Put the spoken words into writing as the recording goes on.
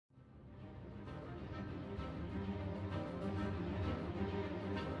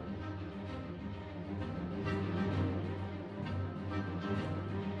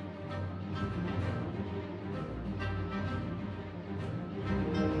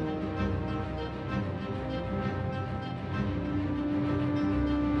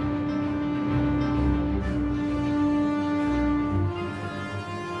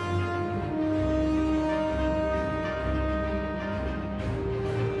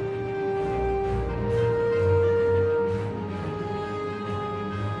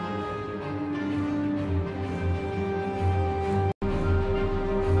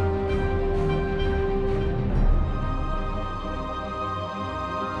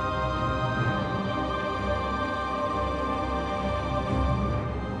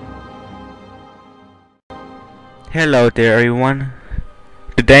Hello there everyone.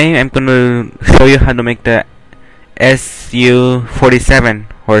 Today I'm gonna show you how to make the Su-47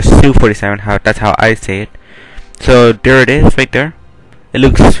 or Su-47, that's how I say it. So there it is right there. It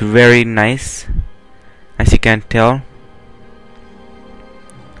looks very nice, as you can tell.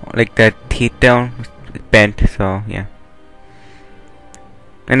 Like the detail is bent, so yeah.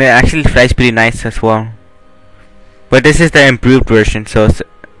 And it actually flies pretty nice as well. But this is the improved version, so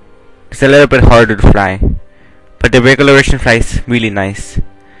it's a little bit harder to fly. But the regular version flies really nice.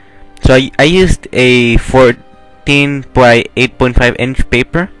 So I used a 14 by 8.5 inch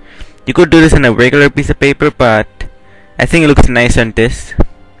paper. You could do this on a regular piece of paper, but I think it looks nice on this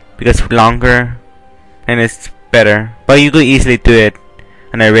because it's longer and it's better. But you could easily do it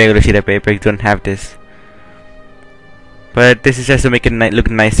on a regular sheet of paper. You don't have this. But this is just to make it look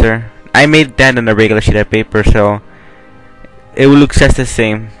nicer. I made that on a regular sheet of paper, so it will look just the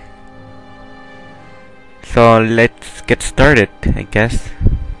same. So let's get started, I guess.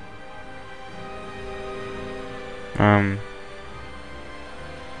 Okay,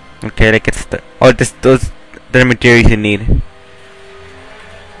 let's get started. Oh, those the materials you need.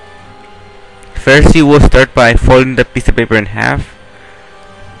 First, you will start by folding the piece of paper in half,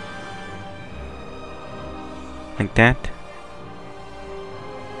 like that.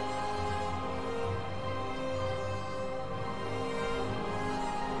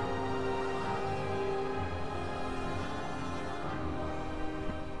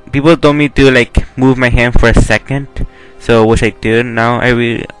 People told me to like move my hand for a second, so which I do now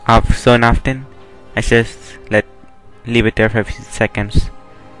every so often. I just leave it there for a few seconds.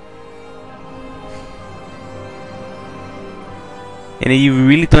 And if you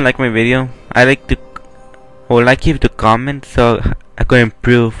really don't like my video, I would like you to comment so I could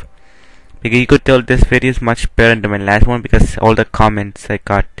improve. Because you could tell this video is much better than my last one because all the comments I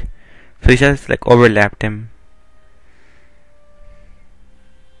got. So you just like overlap them.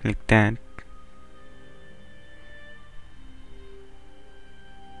 Like that.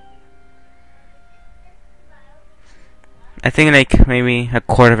 I think like maybe a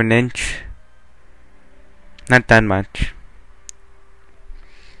quarter of an inch. Not that much.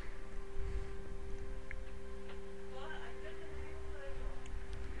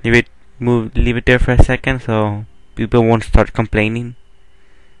 Leave it there for a second so people won't start complaining.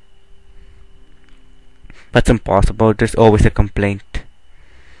 That's impossible, there's always a complaint.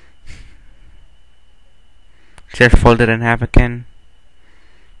 Just fold it in half again.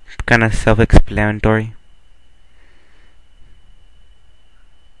 Kinda self-explanatory.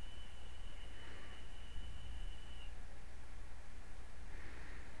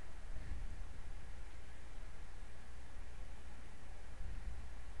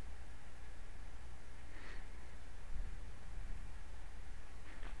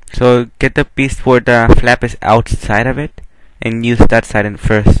 So get the piece where the flap is outside of it and use that side in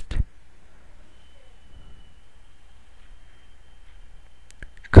first.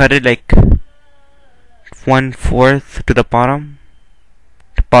 Cut it like 1/4 to the bottom.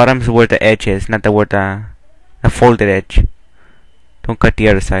 The bottom is where the edge is, not where the folded edge. Don't cut the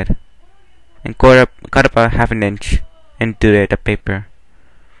other side. And cut up a half an inch into the paper.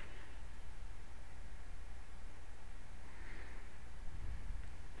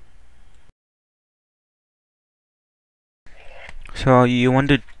 So you want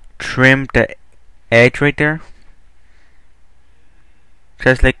to trim the edge right there.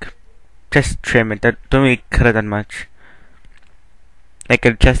 Just trim it. Don't really cut it that much. Like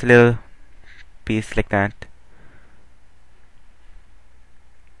just a little piece like that.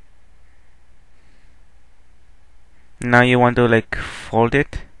 Now you want to like fold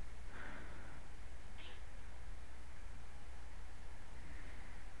it.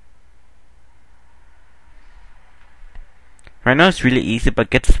 Right now it's really easy,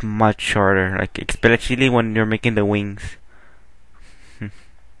 but gets much harder. Like especially when you're making the wings.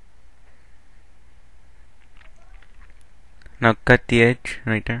 Now cut the edge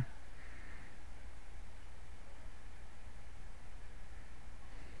right there.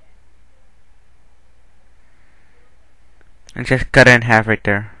 And just cut it in half right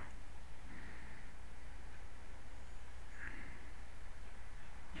there.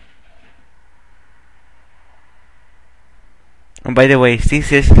 And by the way,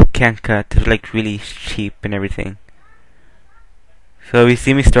 scissors can't cut. They're like really cheap and everything. So if you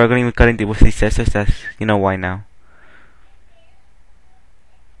see me struggling with cutting the scissors, that's you know why now.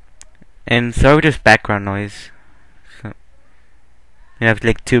 And sorry with this background noise. So, you have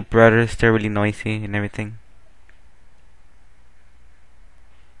like two brothers, they're really noisy and everything.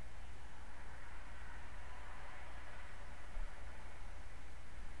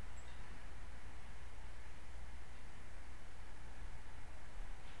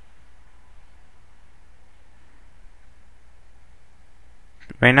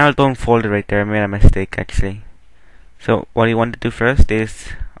 Right now don't fold it right there. I made a mistake actually. So what you want to do first is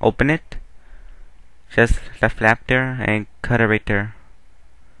open it. Just the flap there and cut it right there.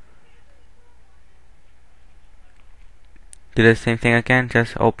 Do the same thing again.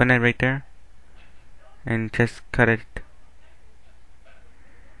 Just open it right there and just cut it.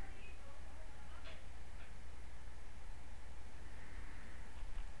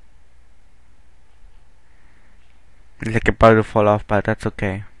 It's like about to fall off, but that's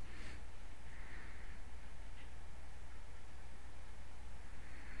okay.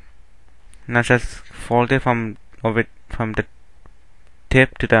 Now just fold it from the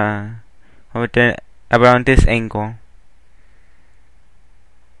tip to the around this angle.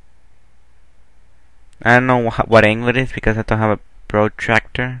 I don't know what angle it is because I don't have a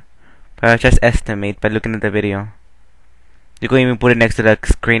protractor, but I'll just estimate by looking at the video. You can even put it next to the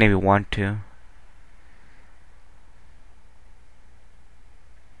screen if you want to.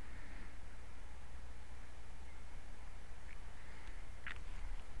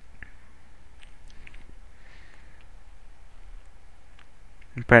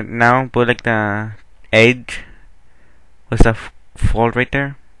 But now put like the edge with the fold right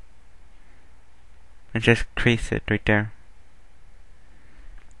there, and just crease it right there.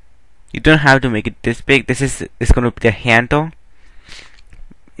 You don't have to make it this big. This is gonna be the handle.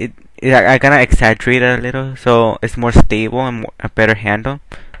 I gonna exaggerate it a little so it's more stable and a better handle.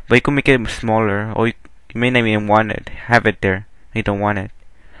 But you can make it smaller, or you may not even want it. Have it there. You don't want it.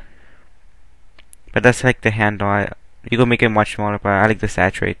 But that's like the handle. You can make it much smaller, but I like to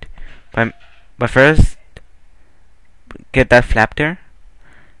saturate. But first, get that flap there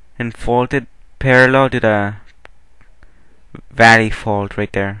and fold it parallel to the valley fold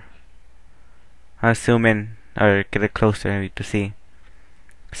right there. I'll zoom in or get it closer to see.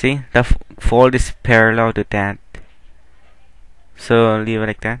 See, the fold is parallel to that. So leave it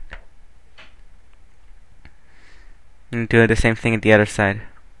like that. And do the same thing at the other side.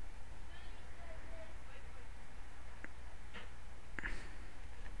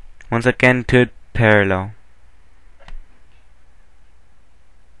 Once again, to parallel.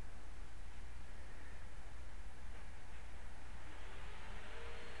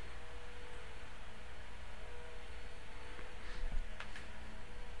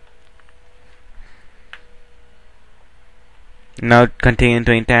 Now continue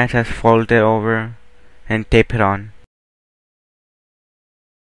doing that, just fold it over and tape it on.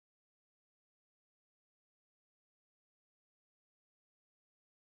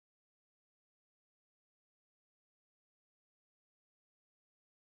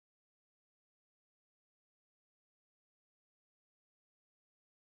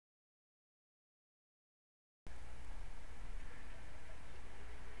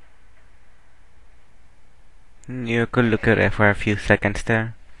 You could look at it for a few seconds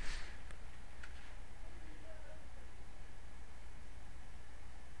there.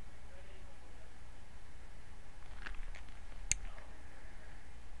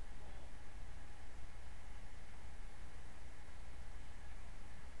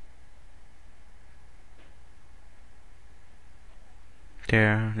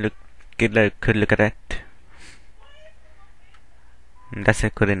 There, look, could look at that. That's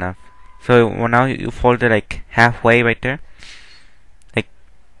good enough. So now you fold it like halfway right there, like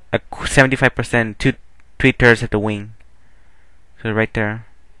 75%, 3/3 of the wing. So right there.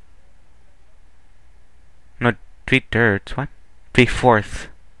 No, 3/3. What? 3/4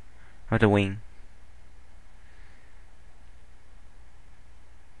 of the wing.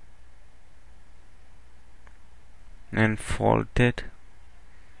 And fold it.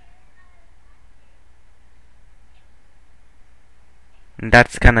 And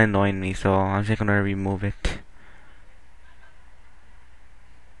that's kinda annoying me, so I'm just gonna remove it.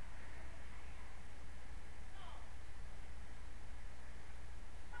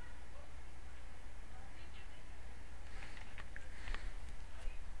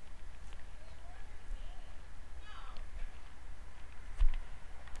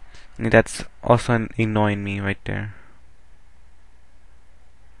 And that's also annoying me right there.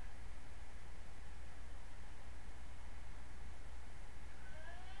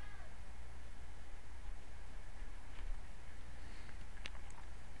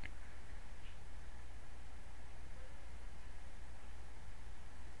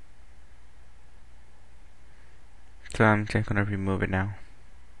 So I'm just gonna remove it now.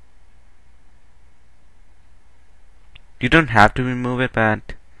 You don't have to remove it,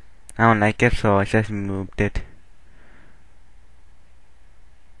 but I don't like it, so I just removed it.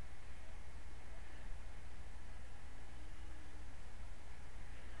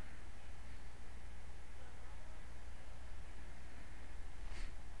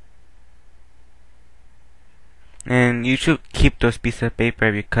 And you should keep those pieces of paper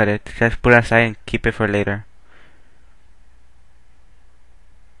if you cut it. Just put it aside and keep it for later.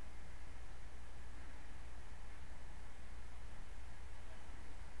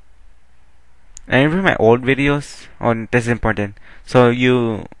 I remember my old videos on this is important. So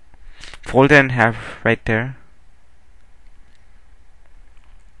you fold it in half right there.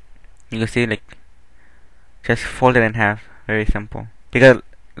 You can see like just fold it in half. Very simple. Because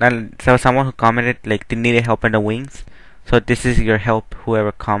so someone who commented like they needed help in the wings. So this is your help.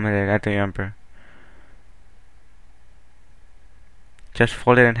 Whoever commented, I don't remember. Just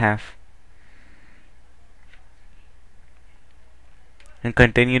fold it in half. And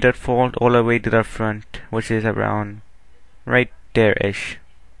continue that fold all the way to the front, which is around right there-ish.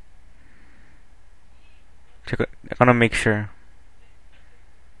 I'm gonna make sure.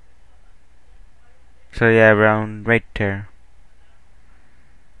 So yeah, around right there.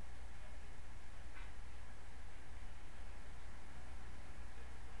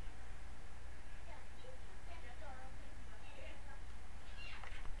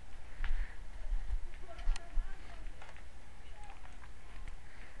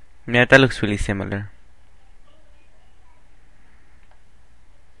 Yeah, that looks really similar.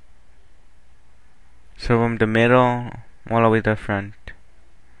 So from the middle all the way to the front.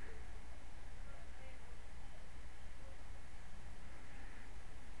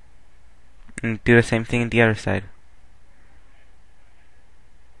 And do the same thing on the other side.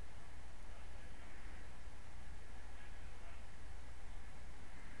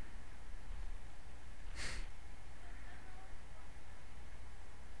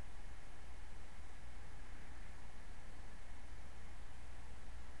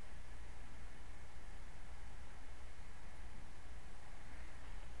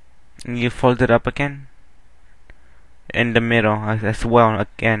 And you fold it up again. In the middle as well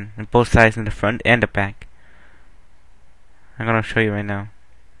again. On both sides, in the front and the back. I'm gonna show you right now.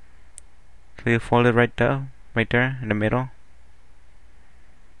 So you fold it right there in the middle.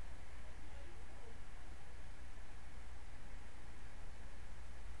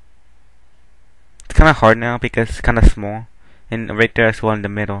 It's kinda hard now because it's kinda small. And right there as well in the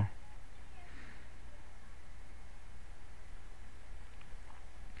middle.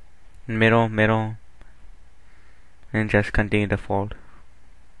 Middle, and just continue the fold.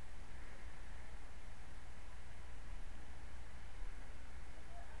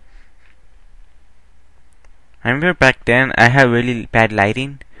 I remember back then I had really bad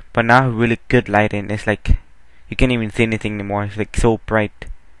lighting, but now I have really good lighting. It's like you can't even see anything anymore. It's like so bright.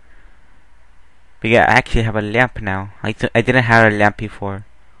 But yeah, I actually have a lamp now. I didn't have a lamp before.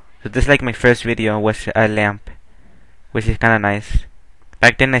 So this is like my first video was a lamp, which is kind of nice.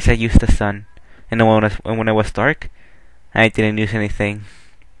 Back then I said use the sun, and then when it was dark, I didn't use anything.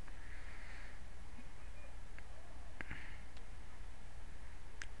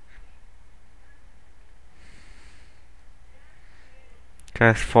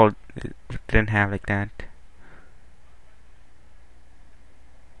 Just fold didn't have like that.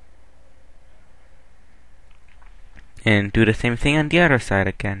 And do the same thing on the other side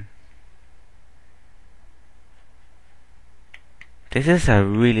again. This is a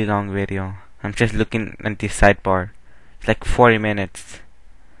really long video. I'm just looking at the sidebar. It's like 40 minutes.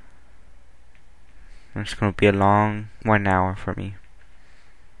 It's gonna be a long 1 hour for me.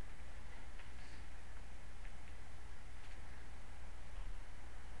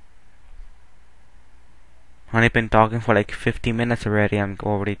 I've only been talking for like 50 minutes already. I'm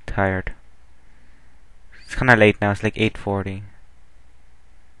already tired. It's kinda late now. It's like 8:40.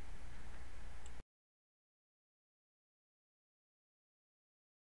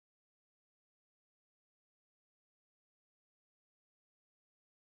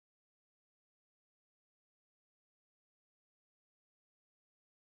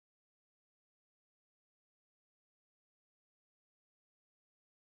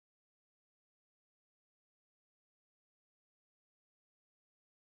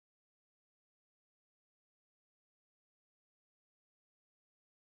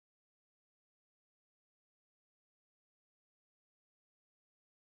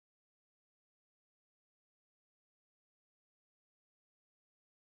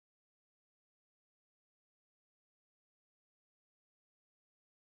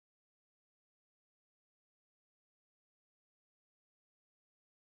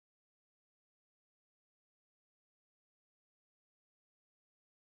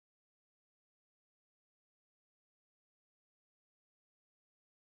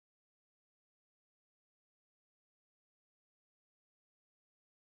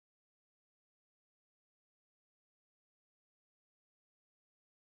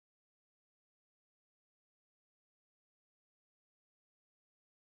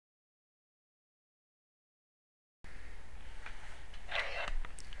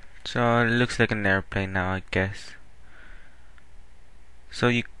 So it looks like an airplane now, I guess. So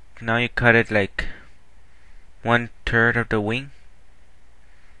you now you cut it like 1/3 of the wing,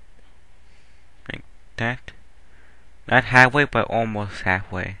 like that. Not halfway, but almost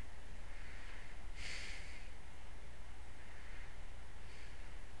halfway.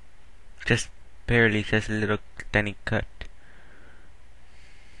 Just barely, just a little tiny cut.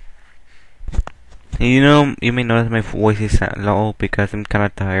 You may notice my voice is low because I'm kinda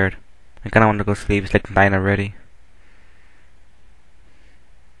tired. I kinda want to go sleep. It's like 9 already.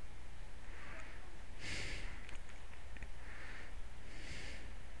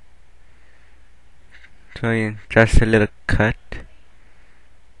 So yeah, just a little cut.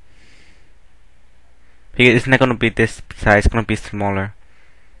 It's not gonna be this size. It's gonna be smaller.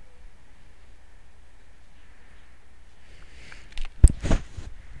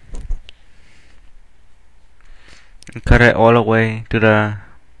 And cut it all the way to the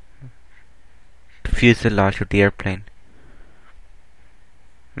fuselage of the airplane.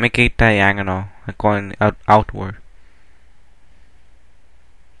 Make it diagonal, like going outward.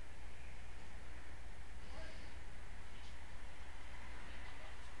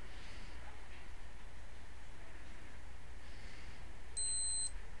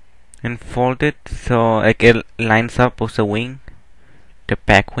 And fold it so like it lines up with the wing, the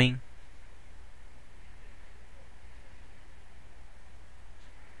back wing.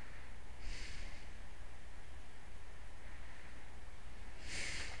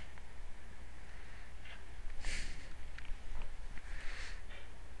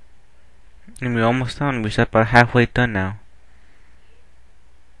 And we're almost done. We're about halfway done now,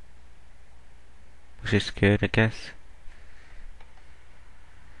 which is good, I guess.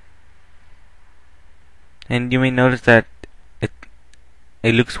 And you may notice that it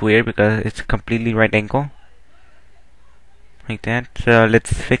it looks weird because it's completely right angle, like that. So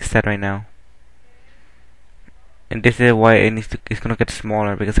let's fix that right now. And this is why it's gonna get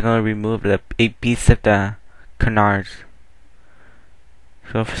smaller because I'm gonna remove a piece of the canards.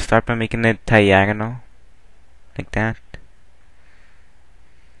 So if I start by making it diagonal, like that.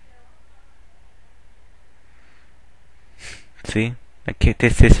 See, like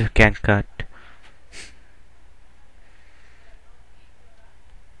this scissors can't cut.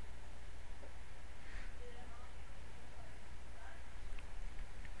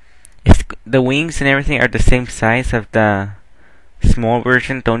 The wings and everything are the same size of the small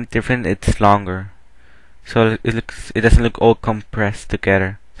version. The only difference it's longer, so it doesn't look all compressed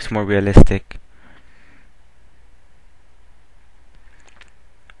together. It's more realistic.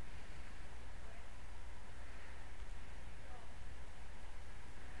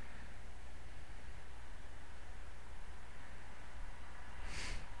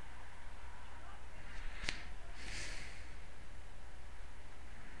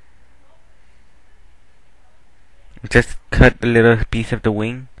 Just cut a little piece of the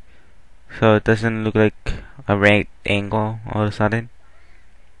wing so it doesn't look like a right angle all of a sudden.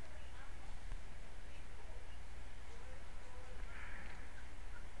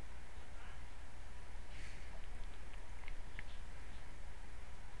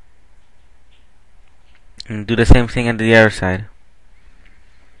 And do the same thing on the other side.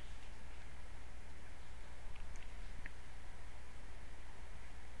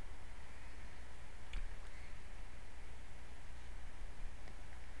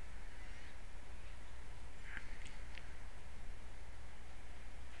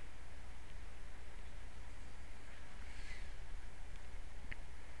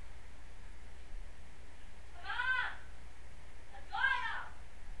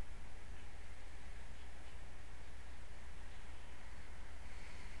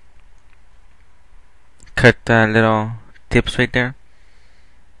 Cut the little tips right there.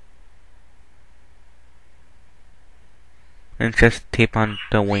 And just tape on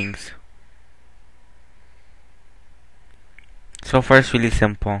the wings. So far it's really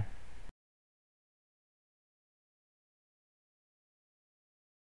simple.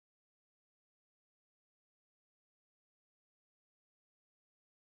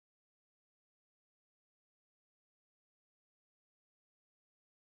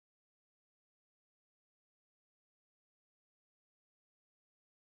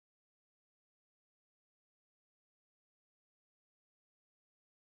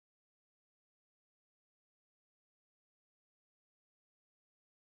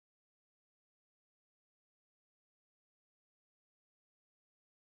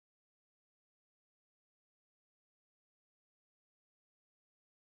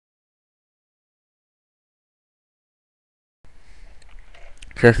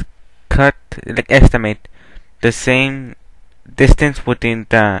 Just cut, like estimate the same distance within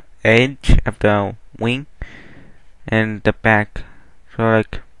the edge of the wing and the back. So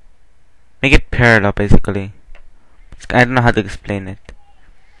like make it parallel basically. I don't know how to explain it.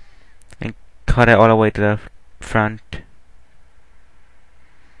 And cut it all the way to the front.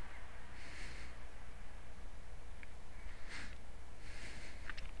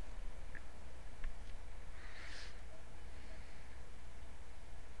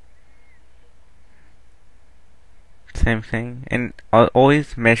 Same thing, and I'll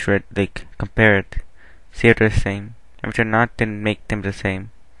always measure it, like compare it, see if they're the same. If they're not, then make them the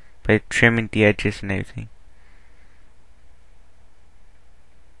same by trimming the edges and everything.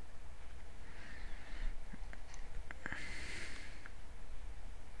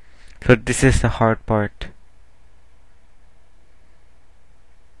 So this is the hard part.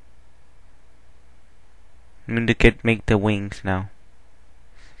 I'm going to make the wings now.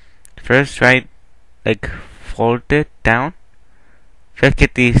 First, try like fold it down. Just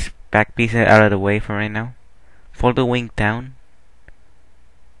get these back pieces out of the way for right now. Fold the wing down,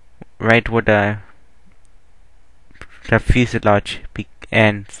 right where the fuselage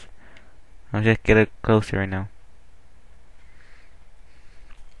ends. I'll just get it closer right now.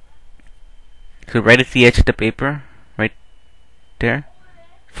 So right at the edge of the paper, right there,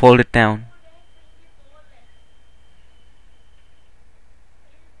 fold it down.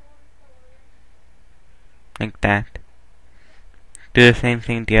 Like that. Do the same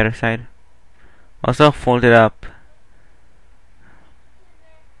thing the other side. Also fold it up.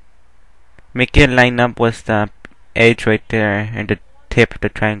 Make it line up with the edge right there and the tip of the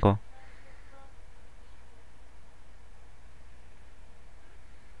triangle.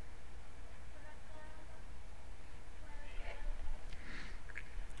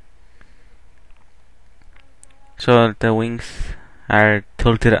 So the wings are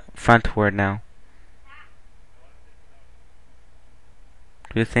tilted frontward now.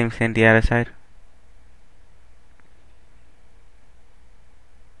 Do the same thing the other side.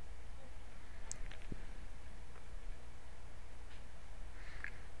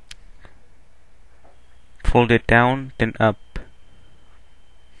 Fold it down, then up.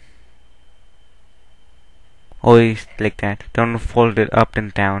 Always like that. Don't fold it up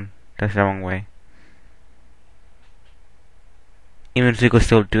and down. That's the wrong way. Even so, you could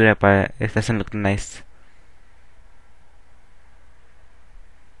still do that, but it doesn't look nice.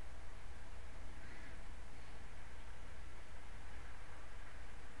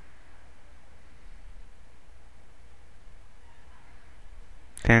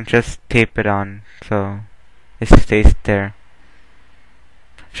 Then just tape it on so it stays there.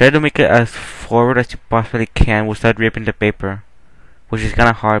 Try to make it as forward as you possibly can without ripping the paper, which is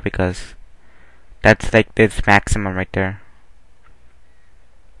kinda hard because that's like its maximum right there.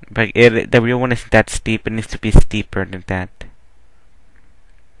 But the real one isn't that steep, it needs to be steeper than that.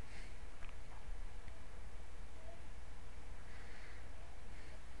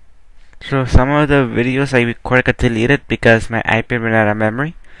 So some of the videos I recorded got deleted because my iPad ran out of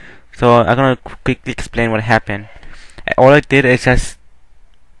memory. So I'm gonna quickly explain what happened. All I did is just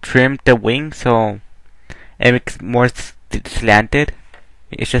trim the wing so it makes more slanted.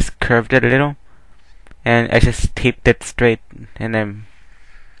 It's just curved it a little, and I just taped it straight and then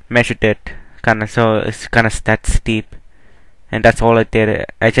measured it kinda so it's kinda that steep, and that's all I did.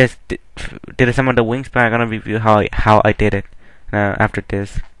 I just did some of the wings, but I'm gonna review how I did it after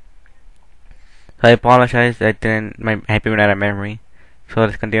this. So I apologize, my iPad ran out of memory. So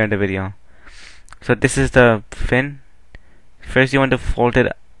let's continue the video. So this is the fin. First you want to fold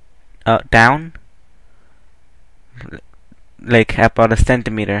it down like about a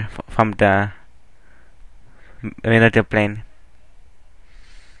centimeter from the middle of the plane.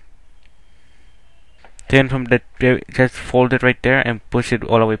 Then from the just fold it right there and push it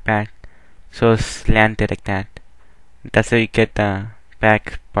all the way back so it's slanted like that. That's how you get the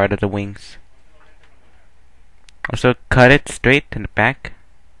back part of the wings. Also cut it straight in the back,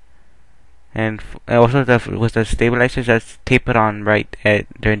 and also with the stabilizer just tape it on right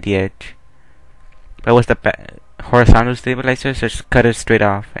during the edge. But with the horizontal stabilizer just cut it straight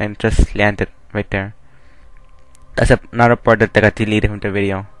off and just land it right there. That's another part that got deleted from the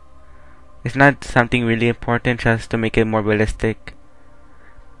video. It's not something really important, just to make it more realistic.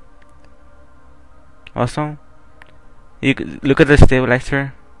 Also, you look at the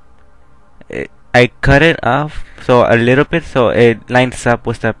stabilizer. I cut it off so a little bit so it lines up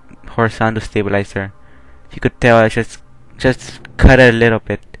with the horizontal stabilizer. You could tell I just cut it a little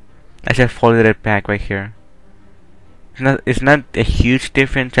bit. I just folded it back right here. It's not a huge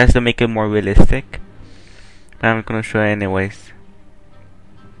difference, just to make it more realistic. But I'm gonna show it anyways.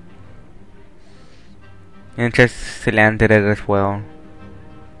 And just slanted it as well.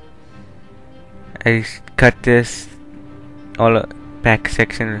 cut this all back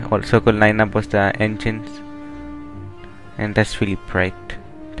section, all circle lineup was the engines, and that's really bright.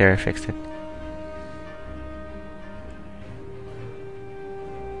 There, I fixed it.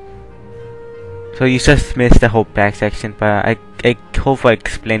 So you just missed the whole back section, but I hope I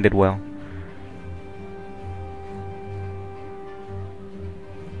explained it well.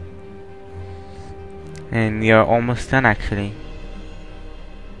 And you're almost done actually.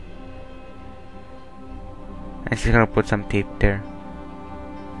 I'm just gonna put some tape there.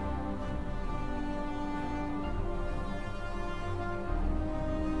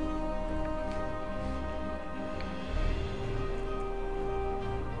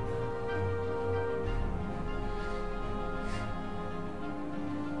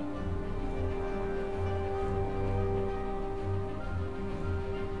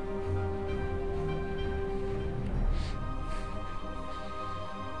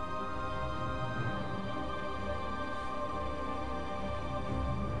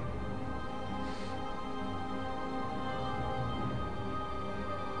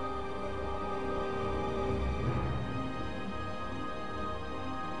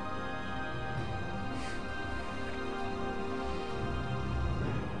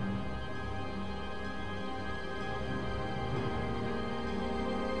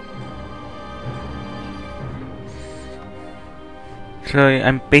 So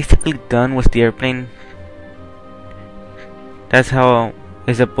I'm basically done with the airplane. That's how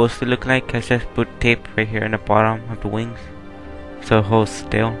it's supposed to look like. I just put tape right here in the bottom of the wings, so it holds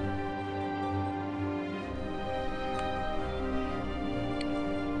still.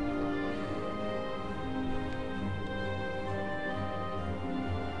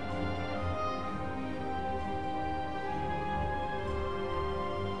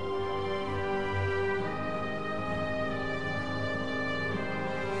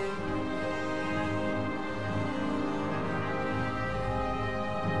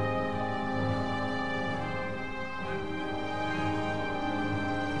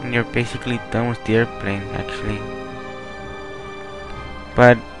 And you're basically done with the airplane actually.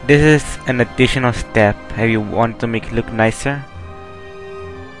 But this is an additional step if you want to make it look nicer.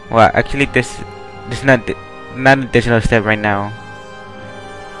 Well, actually this is not an additional step right now.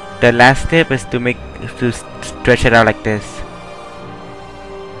 The last step is to stretch it out like this,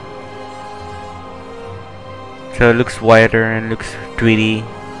 so it looks wider and looks 3D.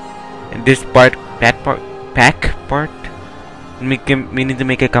 And this part, back part, we need to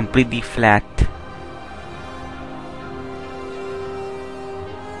make it completely flat.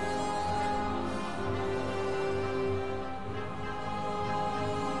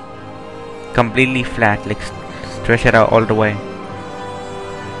 Completely flat, like stretch it out all the way.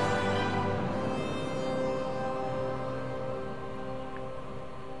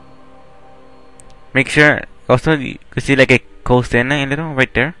 Make sure also you see like it goes in a little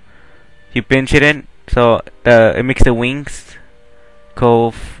right there. You pinch it in so it makes the wings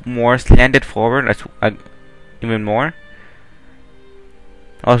go more slanted forward, even more.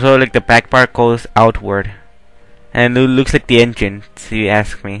 Also, like the back part goes outward, and it looks like the engines. You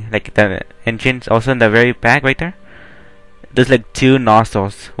ask me, like the engines also in the very back right there. There's like two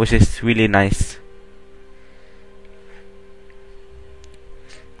nozzles, which is really nice.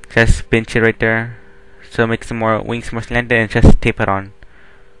 Just pinch it right there, so it makes the wings more slanted, and just tape it on.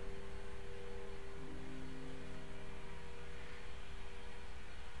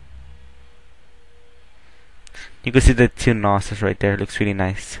 You can see the two nostrils right there. It looks really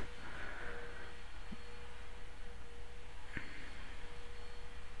nice.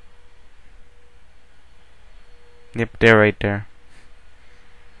 Yep, they're right there.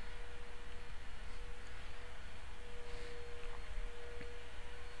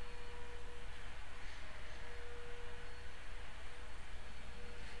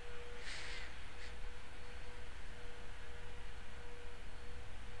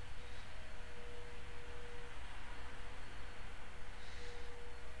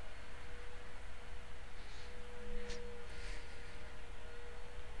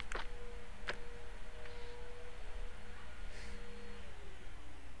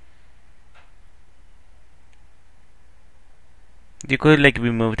 You could like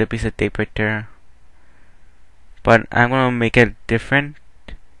remove the piece of tape right there, but I'm gonna make it different.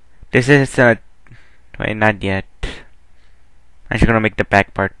 This is wait, not yet. I'm just gonna make the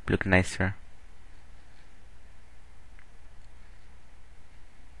back part look nicer.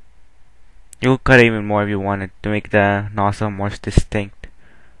 You could cut it even more if you wanted to make the nozzle more distinct.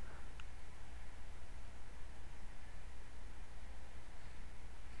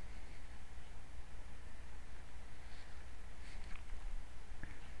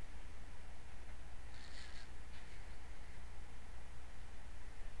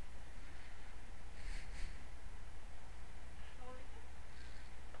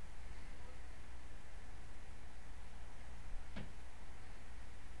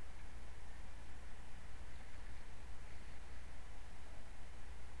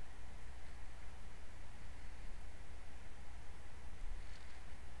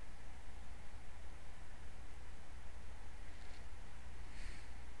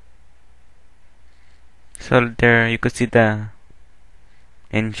 So there you could see the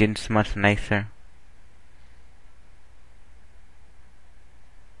engine's much nicer.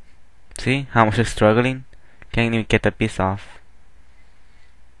 See how much it's struggling? Can't even get the piece off.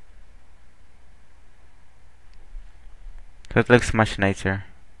 So it looks much nicer.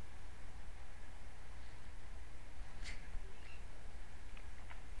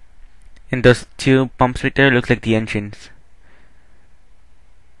 And those two pumps right there look like the engines.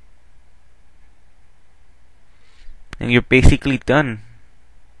 And you're basically done.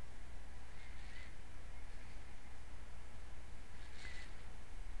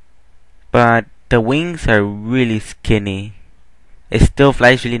 But the wings are really skinny. It still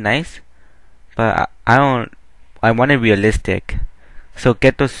flies really nice, but I don't. I want it realistic. So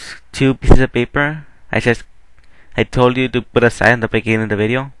get those two pieces of paper. I told you to put aside in the beginning of the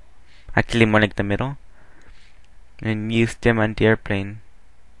video. Actually, more like the middle, and use them on the airplane.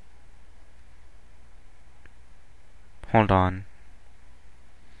 Hold on.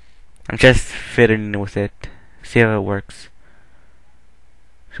 I'm just fiddling with it. See how it works.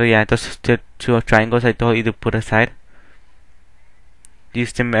 So yeah, those two triangles I told you to put aside.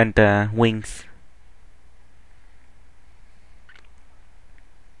 Use them on the wings.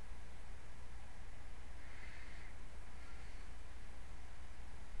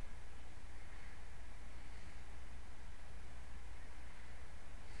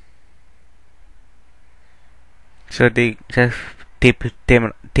 So they just tape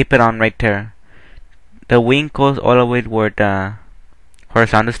it on right there. The wing goes all the way where the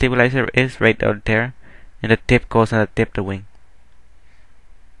horizontal stabilizer is, right out there, and the tip goes on the tip of the wing.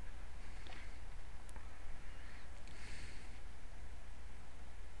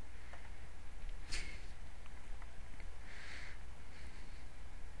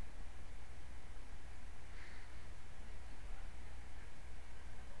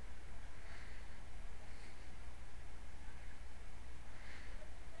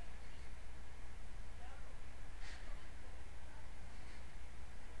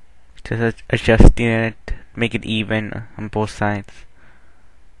 Just adjusting it, make it even on both sides.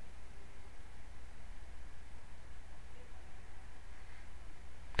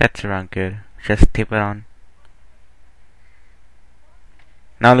 That's around good. Just tape it on.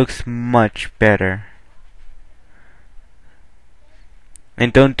 Now it looks much better.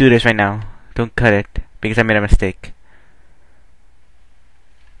 And don't do this right now. Don't cut it, because I made a mistake.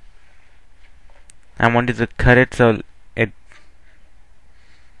 I wanted to cut it so it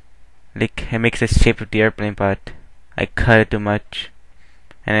makes the shape of the airplane, but I cut it too much.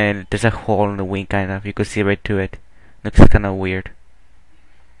 And then there's a hole in the wing, kind of. You could see right to it. Looks kind of weird.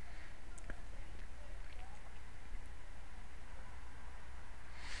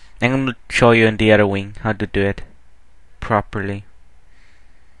 I'm going to show you in the other wing how to do it properly.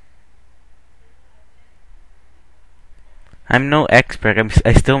 I'm no expert.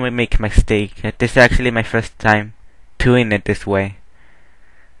 I still may make a mistake. This is actually my first time doing it this way.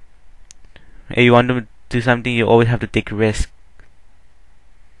 If you want to do something, you always have to take risk.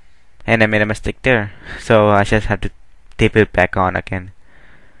 And I made a mistake there, so I just have to tape it back on again.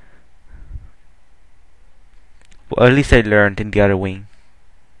 Well, at least I learned in the other wing.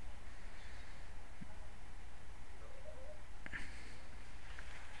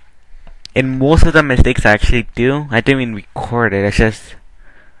 And most of the mistakes I actually do, I didn't even record it. I just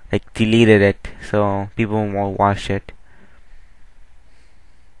like deleted it so people won't watch it.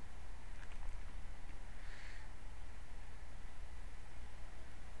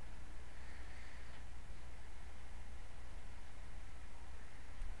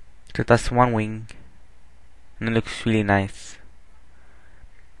 So that's one wing, and it looks really nice.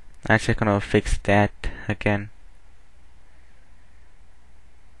 I'm actually gonna fix that again.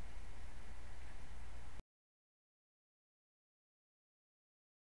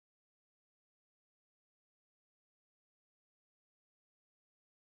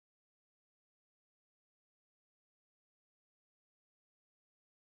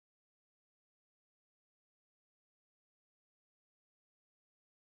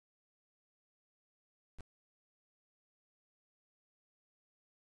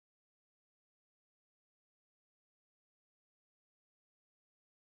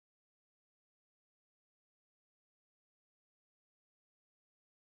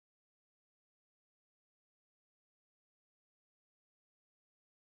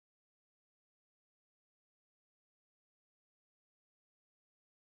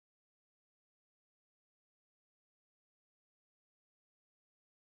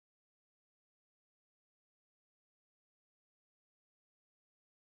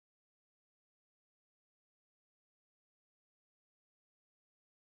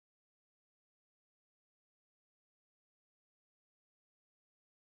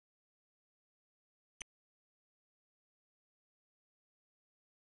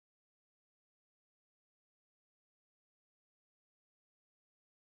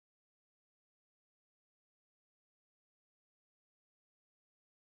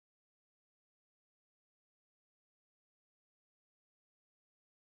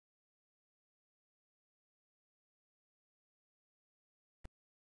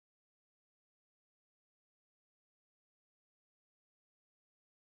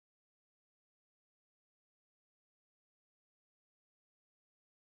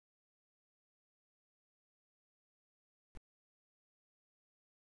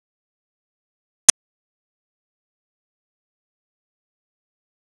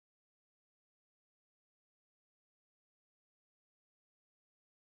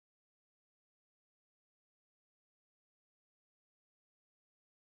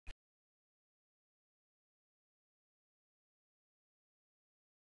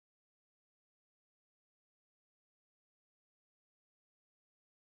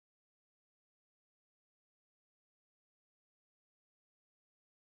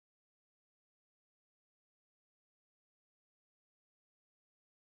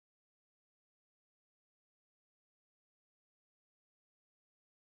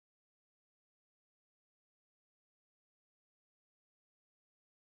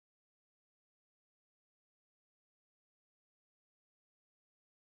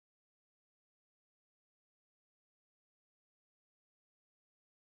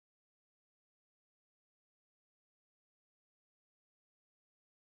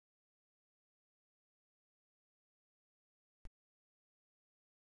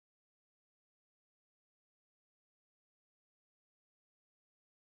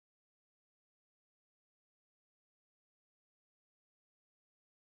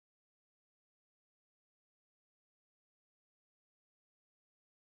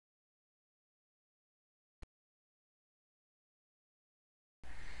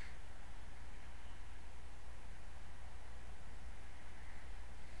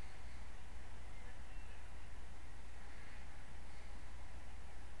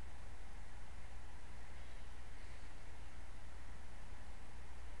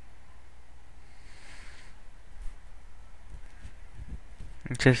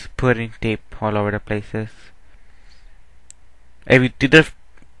 Just putting tape all over the places. If you do the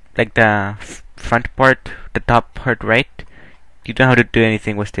front part, the top part right, you don't have to do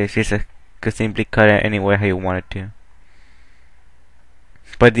anything with this. You just could simply cut it anywhere how you wanted to.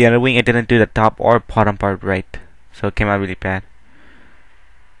 But the other wing, it didn't do the top or bottom part right, so it came out really bad.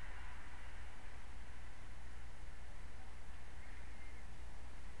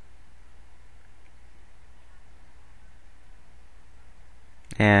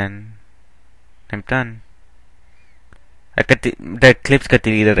 And I'm done. The clips got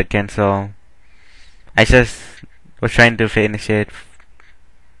deleted again, so I just was trying to finish it,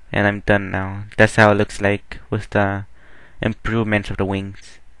 and I'm done now. That's how it looks like with the improvements of the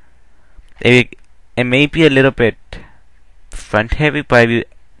wings. It may be a little bit front heavy, but if you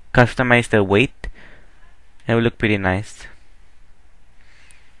customize the weight, it will look pretty nice.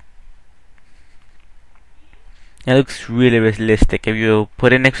 It looks really realistic. If you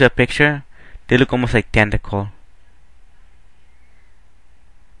put it next to a picture, they look almost like tentacle.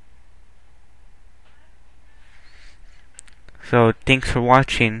 So thanks for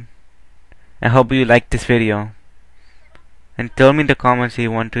watching. I hope you liked this video. And tell me in the comments if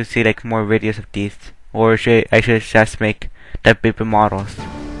you want to see like more videos of these, or I should just make the paper models.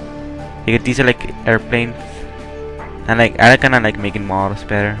 Because these are like airplanes, and like I kinda like making models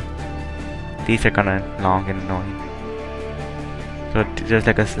better. These are kinda long and annoying. So just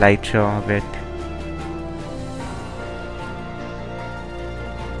like a slideshow of it.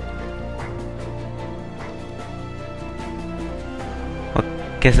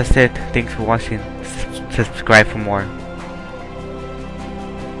 Guess that's it. Thanks for watching. Subscribe for more.